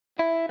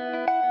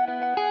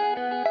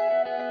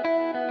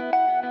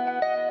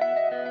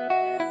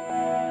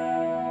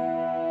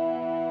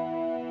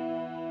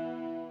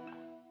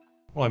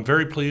Well, I'm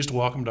very pleased to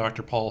welcome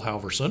Dr. Paul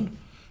Halverson,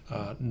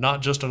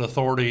 not just an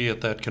authority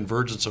at that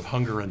convergence of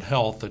hunger and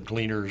health that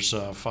Gleaners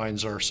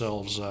finds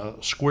ourselves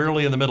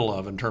squarely in the middle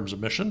of in terms of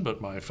mission,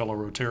 but my fellow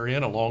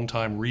Rotarian, a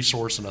longtime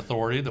resource and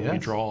authority that we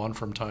draw on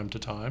from time to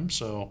time.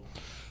 So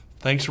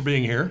thanks for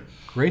being here.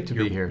 Great to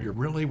be here.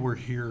 We're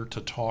here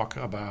to talk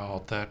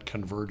about that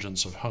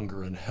convergence of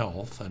hunger and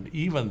health, and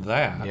even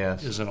that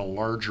is in a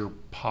larger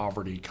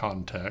poverty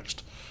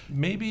context.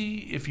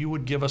 Maybe if you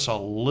would give us a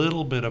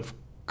little bit of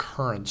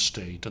current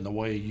state and the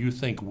way you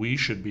think we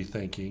should be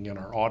thinking and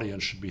our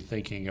audience should be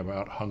thinking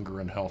about hunger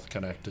and health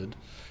connected,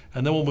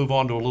 and then we'll move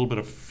on to a little bit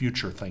of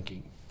future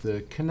thinking.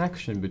 The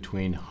connection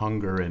between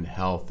hunger and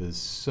health is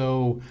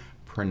so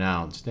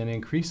pronounced, and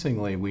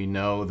increasingly we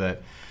know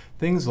that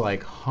things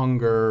like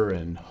hunger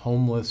and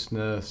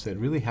homelessness that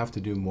really have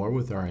to do more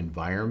with our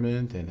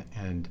environment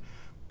and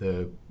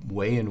the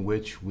way in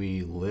which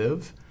we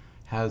live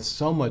has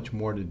so much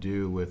more to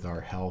do with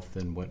our health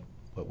than what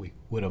we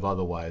would have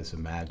otherwise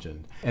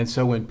imagined. And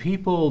so when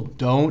people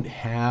don't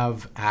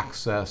have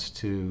access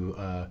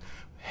to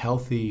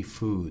healthy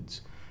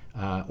foods,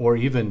 or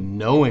even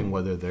knowing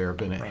whether they're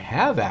going to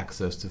have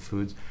access to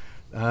foods,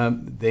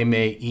 they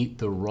may eat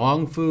the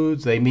wrong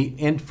foods.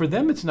 And for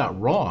them, it's not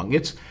wrong.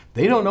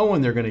 They don't know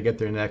when they're going to get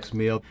their next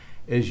meal.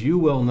 As you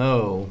well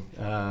know,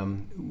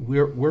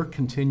 we're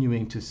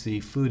continuing to see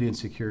food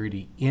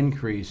insecurity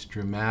increase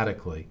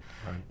dramatically,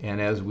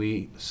 and as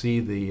we see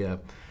the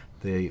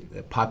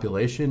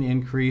population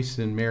increase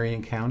in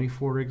Marion County,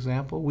 for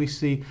example, we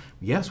see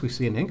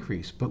an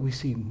increase, but we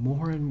see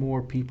more and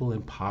more people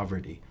in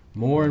poverty,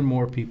 more and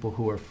more people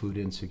who are food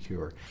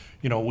insecure.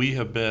 You know, we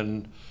have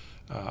been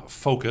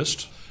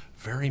focused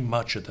very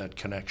much at that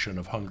connection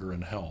of hunger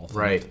and health.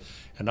 Right.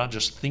 And not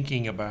just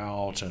thinking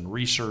about and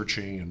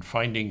researching and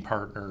finding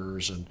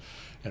partners and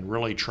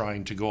really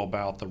trying to go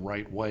about the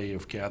right way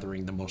of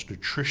gathering the most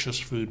nutritious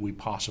food we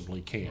possibly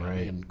can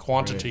in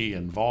quantity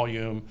and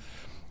volume,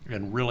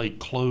 and really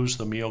close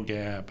the meal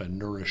gap and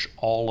nourish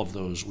all of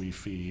those we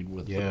feed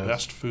with the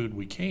best food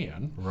we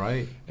can.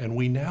 Right. And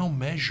we now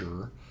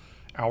measure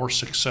our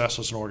success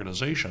as an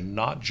organization,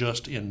 not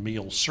just in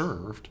meals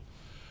served,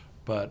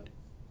 but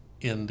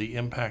in the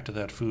impact of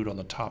that food on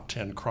the top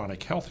 10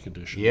 chronic health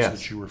conditions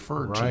that you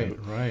referred to.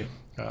 Right.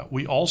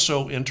 We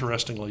also,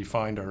 interestingly,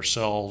 find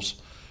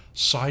ourselves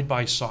side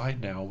by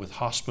side now with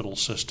hospital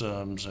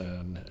systems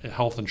and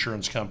health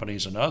insurance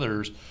companies and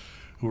others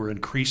who are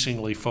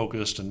increasingly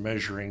focused and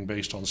measuring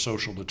based on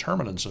social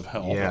determinants of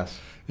health. Yes.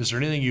 Is there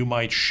anything you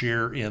might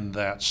share in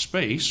that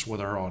space with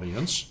our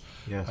audience?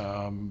 Yes.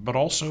 But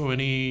also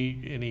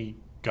any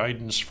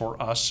guidance for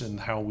us in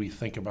how we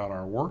think about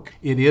our work?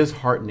 It is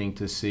heartening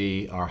to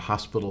see our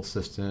hospital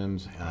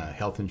systems,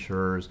 health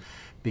insurers,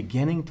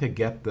 beginning to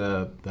get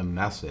the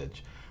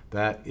message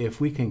that if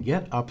we can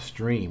get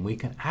upstream, we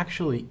can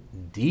actually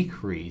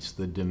decrease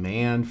the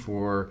demand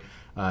for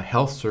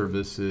health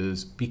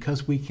services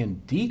because we can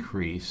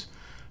decrease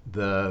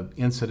the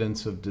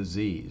incidence of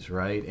disease,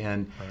 right?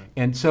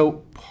 And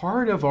so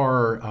part of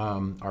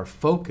our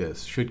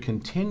focus should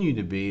continue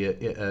to be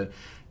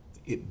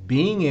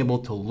being able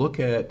to look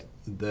at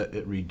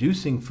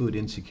reducing food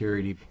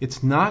insecurity.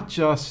 It's not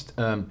just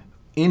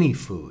any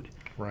food.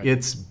 Right.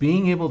 It's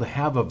being able to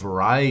have a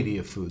variety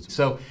of foods.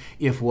 So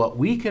if what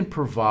we can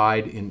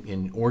provide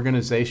in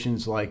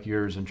organizations like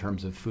yours in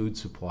terms of food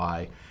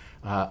supply,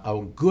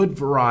 a good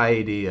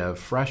variety of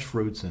fresh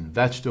fruits and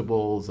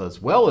vegetables,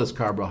 as well as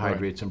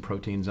carbohydrates and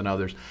proteins and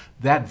others,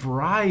 that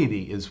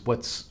variety is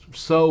what's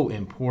so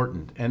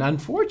important. And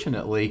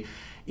unfortunately,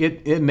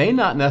 it may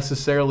not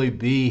necessarily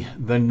be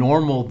the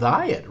normal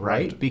diet,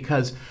 right?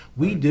 Because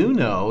we do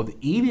know that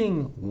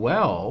eating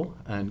well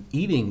and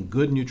eating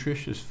good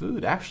nutritious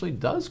food actually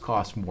does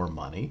cost more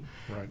money.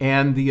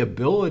 And the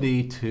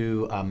ability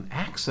to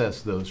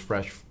access those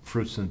fresh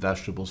fruits and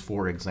vegetables,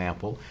 for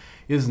example,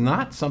 is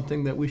not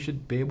something that we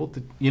should be able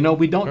to,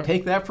 we don't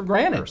take that for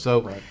granted.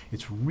 So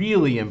it's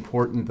really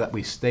important that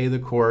we stay the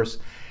course.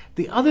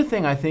 The other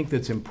thing I think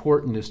that's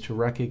important is to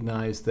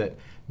recognize that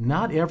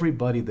not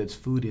everybody that's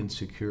food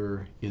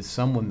insecure is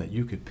someone that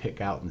you could pick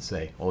out and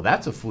say, oh,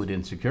 that's a food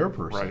insecure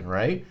person,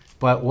 right?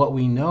 But what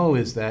we know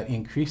is that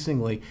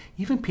increasingly,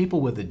 even people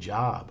with a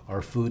job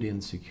are food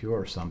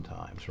insecure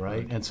sometimes,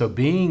 right? And so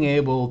being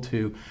able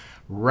to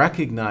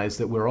recognize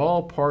that we're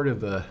all part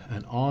of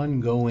an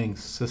ongoing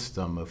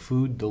system of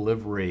food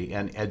delivery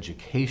and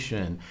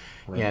education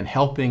and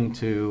helping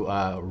to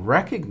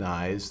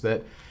recognize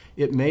that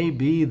it may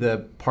be the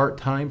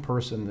part-time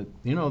person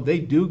that, they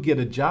do get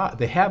a job,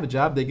 they have a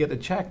job, they get a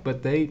check,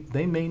 but they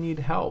may need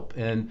help.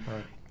 And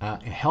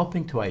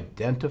helping to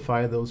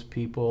identify those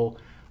people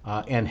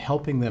and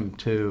helping them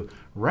to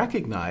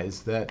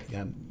recognize that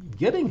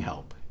getting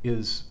help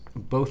is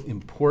both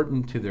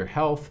important to their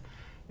health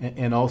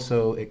and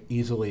also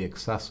easily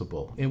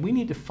accessible. And we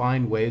need to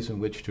find ways in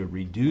which to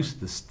reduce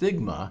the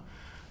stigma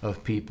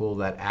of people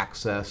that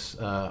access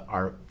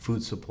our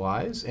food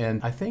supplies.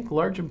 And I think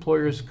large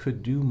employers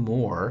could do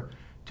more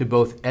to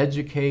both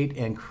educate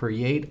and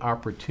create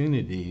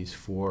opportunities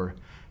for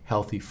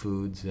healthy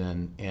foods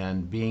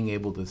and being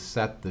able to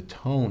set the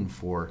tone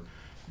for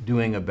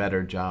doing a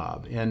better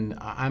job. And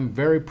I'm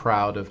very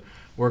proud of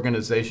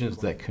organizations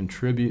that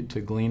contribute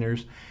to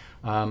Gleaners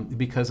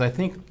because I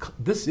think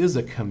this is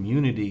a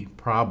community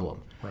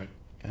problem. Right.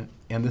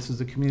 And this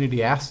is a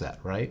community asset,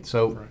 right?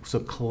 So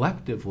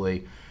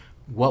collectively,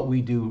 what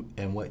we do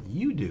and what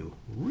you do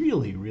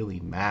really, really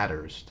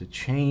matters to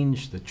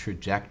change the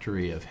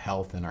trajectory of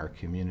health in our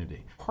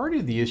community. Part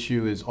of the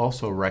issue is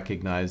also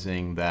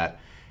recognizing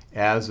that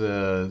as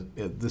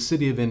the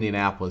city of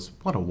Indianapolis,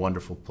 what a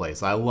wonderful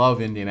place. I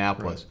love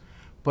Indianapolis. Right.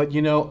 But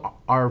you know,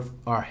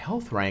 our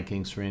health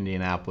rankings for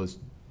Indianapolis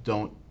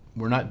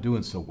we're not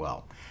doing so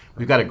well.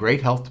 We've got a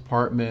great health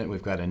department.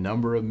 We've got a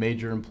number of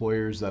major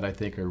employers that I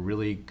think are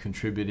really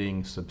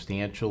contributing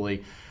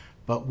substantially.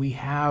 But we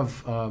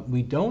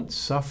don't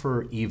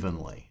suffer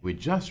evenly. We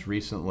just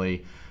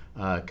recently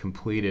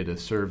completed a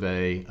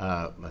survey,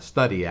 a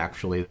study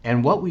actually,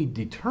 and what we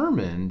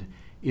determined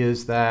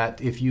is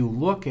that if you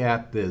look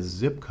at the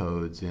zip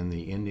codes in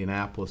the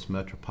Indianapolis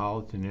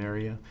metropolitan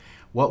area,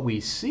 what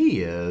we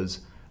see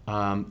is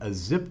a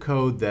zip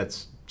code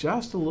that's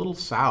just a little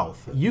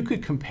south. You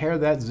could compare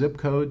that zip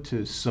code to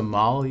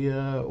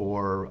Somalia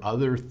or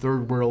other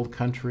third world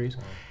countries.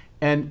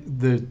 And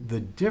the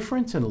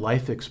difference in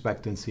life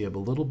expectancy of a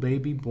little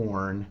baby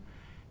born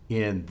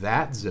in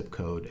that zip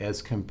code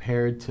as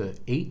compared to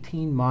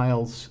 18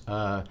 miles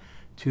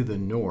to the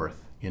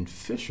north in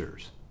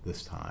Fishers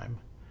this time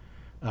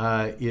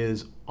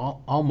is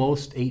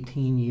almost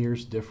 18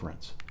 years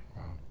difference.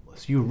 Wow.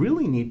 So you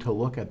really need to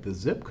look at the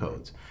zip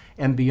codes.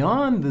 And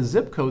beyond the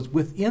zip codes,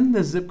 within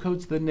the zip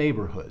codes, the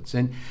neighborhoods.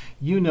 And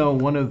you know,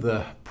 one of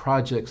the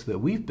projects that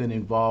we've been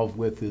involved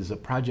with is a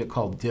project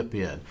called Dip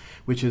In,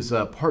 which is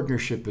a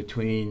partnership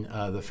between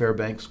the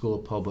Fairbanks School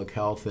of Public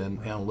Health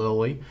and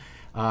Lilly,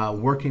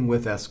 working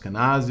with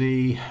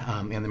Eskenazi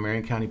and the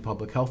Marion County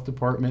Public Health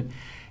Department.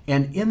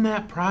 And in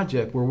that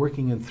project, we're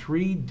working in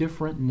 3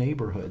 different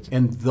neighborhoods.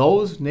 And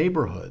those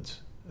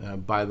neighborhoods,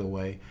 by the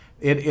way,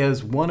 it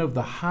is one of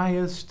the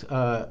highest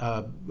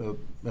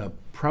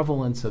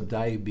prevalence of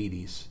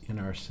diabetes in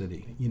our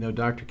city. You know,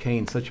 Dr.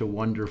 Kane's such a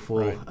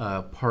wonderful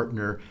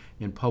partner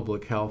in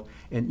public health.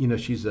 And, you know,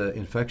 she's an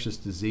infectious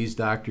disease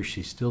doctor.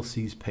 She still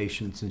sees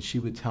patients. And she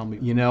would tell me,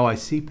 you know, I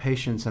see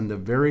patients, and the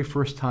very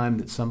first time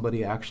that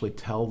somebody actually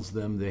tells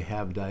them they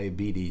have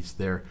diabetes,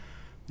 they're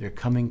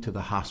coming to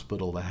the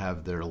hospital to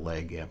have their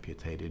leg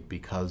amputated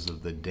because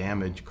of the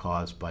damage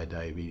caused by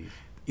diabetes.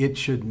 It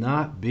should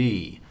not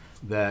be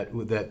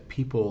that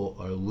people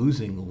are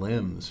losing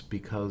limbs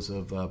because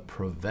of a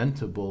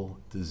preventable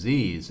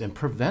disease, and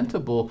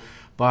preventable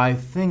by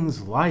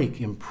things like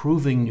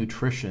improving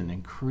nutrition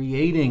and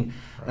creating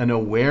an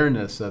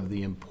awareness of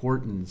the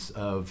importance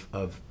of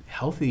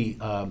healthy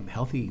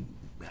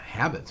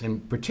habits.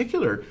 In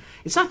particular,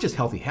 it's not just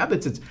healthy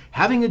habits, it's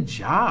having a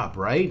job,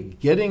 right?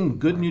 Getting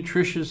good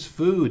nutritious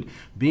food,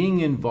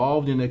 being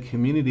involved in a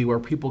community where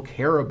people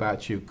care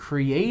about you,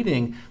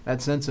 creating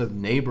that sense of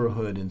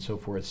neighborhood and so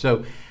forth.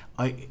 So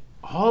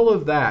all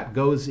of that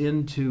goes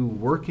into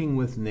working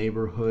with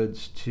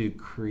neighborhoods to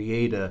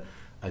create a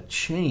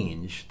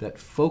change that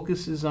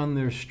focuses on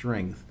their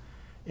strength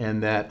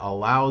and that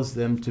allows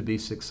them to be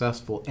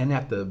successful. And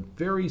at the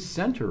very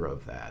center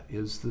of that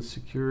is the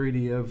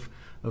security of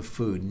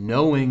food,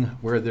 knowing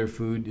where their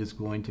food is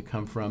going to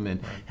come from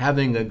and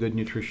having a good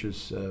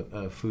nutritious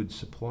food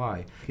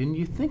supply. And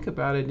you think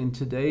about it in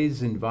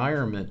today's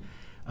environment,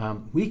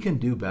 we can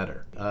do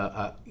better,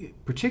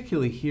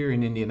 particularly here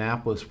in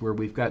Indianapolis where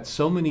we've got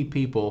so many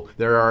people.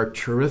 There are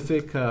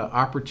terrific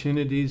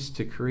opportunities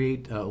to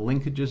create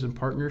linkages and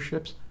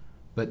partnerships,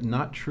 but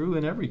not true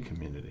in every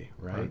community,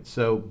 right?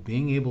 So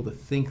being able to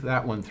think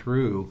that one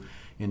through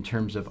in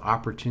terms of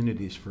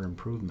opportunities for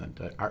improvement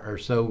are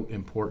so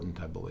important,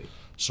 I believe.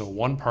 So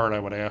one part I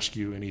would ask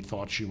you any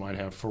thoughts you might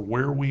have for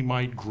where we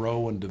might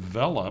grow and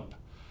develop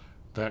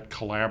that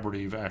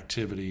collaborative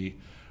activity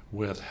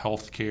with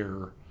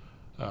healthcare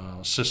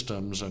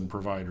systems and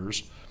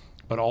providers,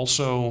 but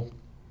also,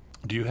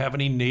 do you have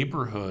any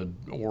neighborhood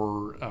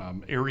or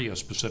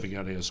area-specific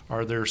ideas?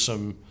 Are there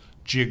some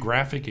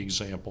geographic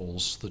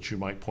examples that you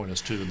might point us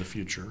to in the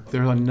future?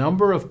 There are a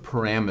number of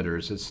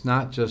parameters. It's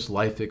not just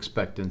life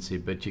expectancy,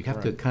 but you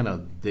have to kind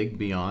of dig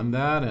beyond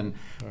that, and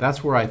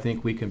that's where I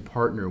think we can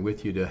partner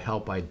with you to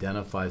help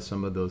identify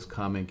some of those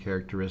common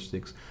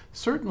characteristics.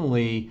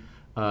 Certainly,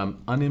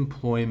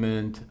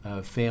 unemployment,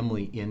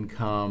 family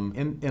income,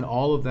 and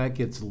all of that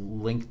gets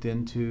linked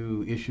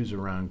into issues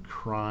around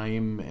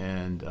crime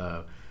and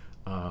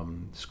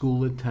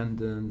school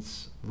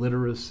attendance,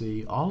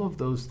 literacy. All of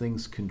those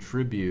things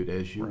contribute,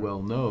 as you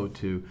well know,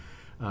 to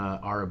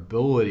our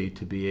ability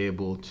to be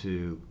able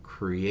to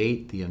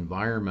create the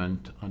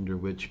environment under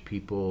which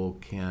people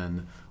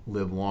can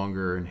live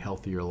longer and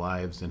healthier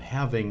lives and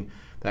having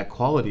that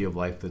quality of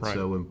life that's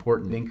so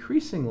important.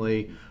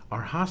 Increasingly,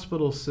 our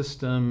hospital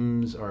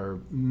systems, our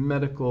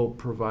medical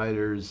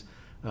providers,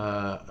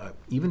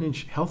 even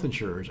health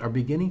insurers are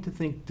beginning to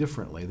think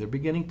differently. They're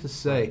beginning to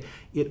say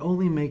it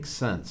only makes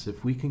sense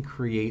if we can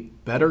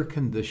create better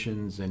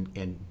conditions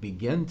and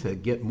begin to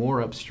get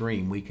more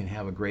upstream, we can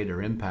have a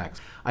greater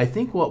impact. I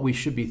think what we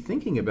should be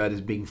thinking about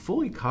is being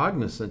fully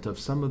cognizant of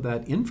some of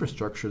that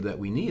infrastructure that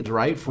we need,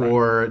 right,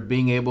 for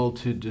being able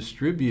to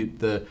distribute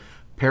the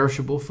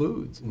perishable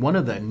foods. One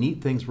of the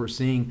neat things we're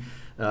seeing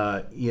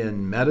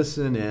in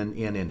medicine and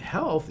in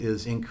health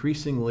is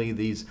increasingly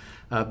these,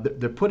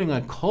 they're putting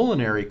on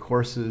culinary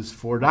courses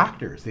for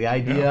doctors. The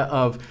idea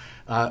of,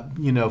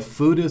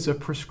 food as a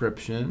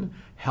prescription,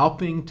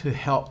 helping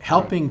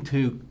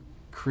to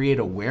create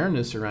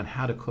awareness around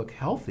how to cook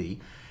healthy,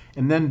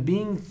 and then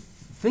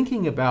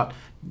thinking about,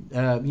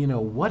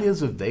 what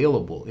is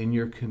available in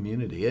your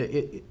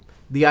community.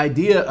 The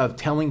idea of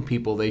telling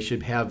people they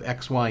should have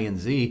X, Y, and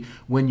Z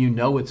when you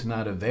know it's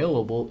not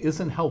available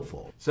isn't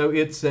helpful. So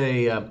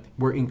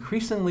we're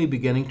increasingly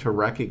beginning to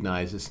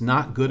recognize it's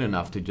not good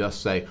enough to just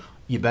say,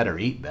 you better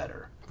eat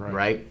better,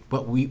 right?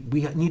 But we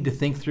need to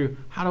think through,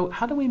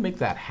 how do we make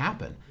that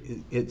happen?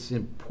 It's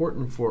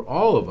important for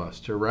all of us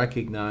to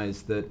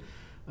recognize that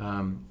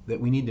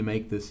we need to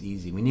make this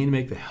easy. We need to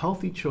make the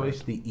healthy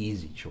choice the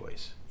easy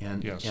choice.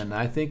 And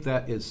I think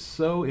that is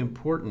so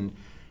important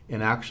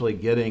in actually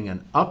getting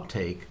an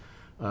uptake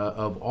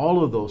of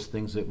all of those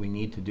things that we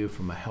need to do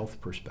from a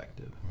health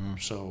perspective.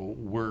 So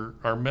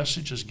our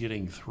message is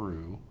getting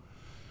through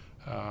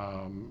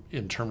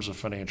in terms of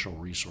financial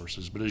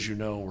resources, but as you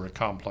know, we're a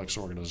complex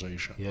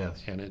organization.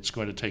 Yes. And it's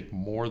going to take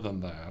more than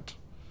that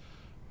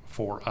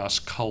for us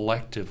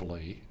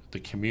collectively, the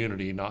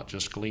community, not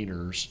just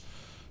gleaners,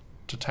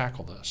 to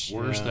tackle this.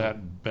 Where's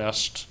that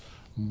best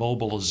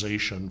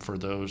mobilization for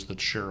those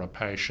that share a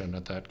passion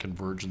at that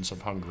convergence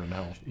of hunger and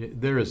health?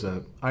 There is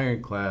an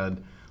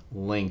ironclad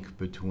link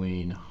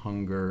between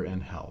hunger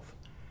and health.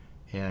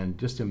 And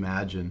just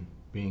imagine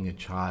being a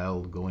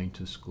child going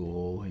to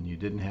school and you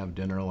didn't have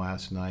dinner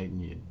last night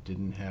and you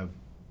didn't have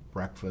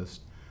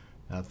breakfast.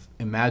 Now,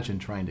 imagine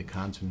trying to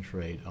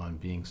concentrate on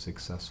being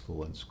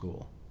successful in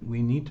school.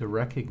 We need to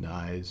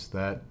recognize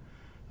that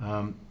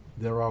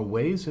there are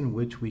ways in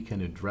which we can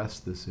address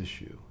this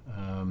issue.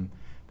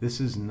 This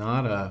is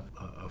not a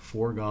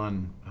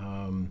foregone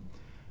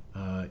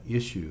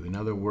issue. In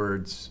other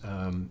words,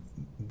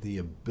 the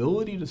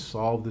ability to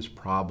solve this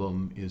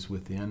problem is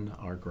within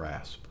our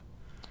grasp.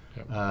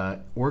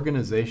 Yep.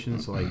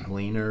 Organizations like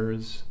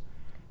Gleaners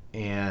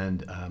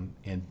and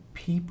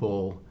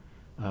people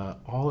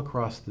all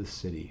across the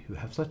city who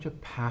have such a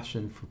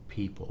passion for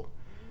people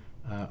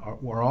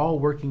we're all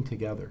working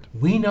together.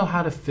 We know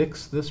how to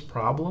fix this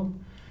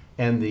problem,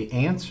 and the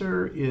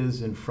answer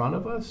is in front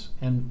of us,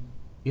 and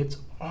it's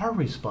our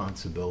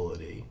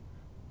responsibility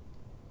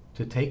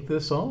to take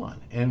this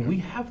on. And we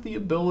have the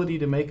ability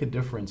to make a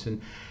difference.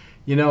 And,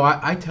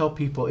 I tell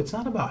people, it's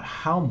not about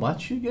how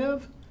much you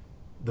give.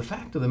 The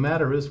fact of the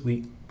matter is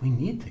we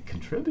need to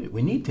contribute.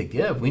 We need to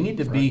give. We need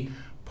to be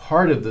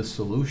part of the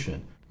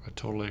solution. I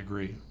totally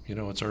agree.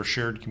 It's our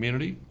shared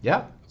community.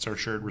 Yeah. It's our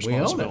shared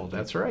responsibility. We own it.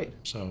 That's right.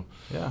 So,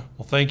 well,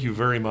 thank you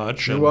very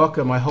much. You're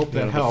welcome. I hope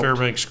that helped. The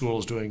Fairbanks School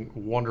is doing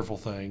wonderful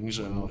things,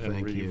 and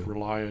we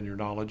rely on your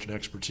knowledge and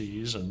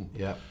expertise. And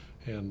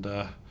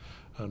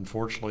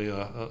unfortunately,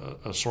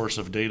 a source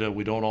of data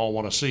we don't all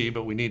want to see,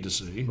 but we need to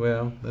see.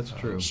 Well, that's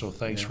true. So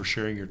thanks for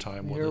sharing your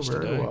time with us today.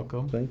 today. You're very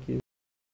welcome. Thank you.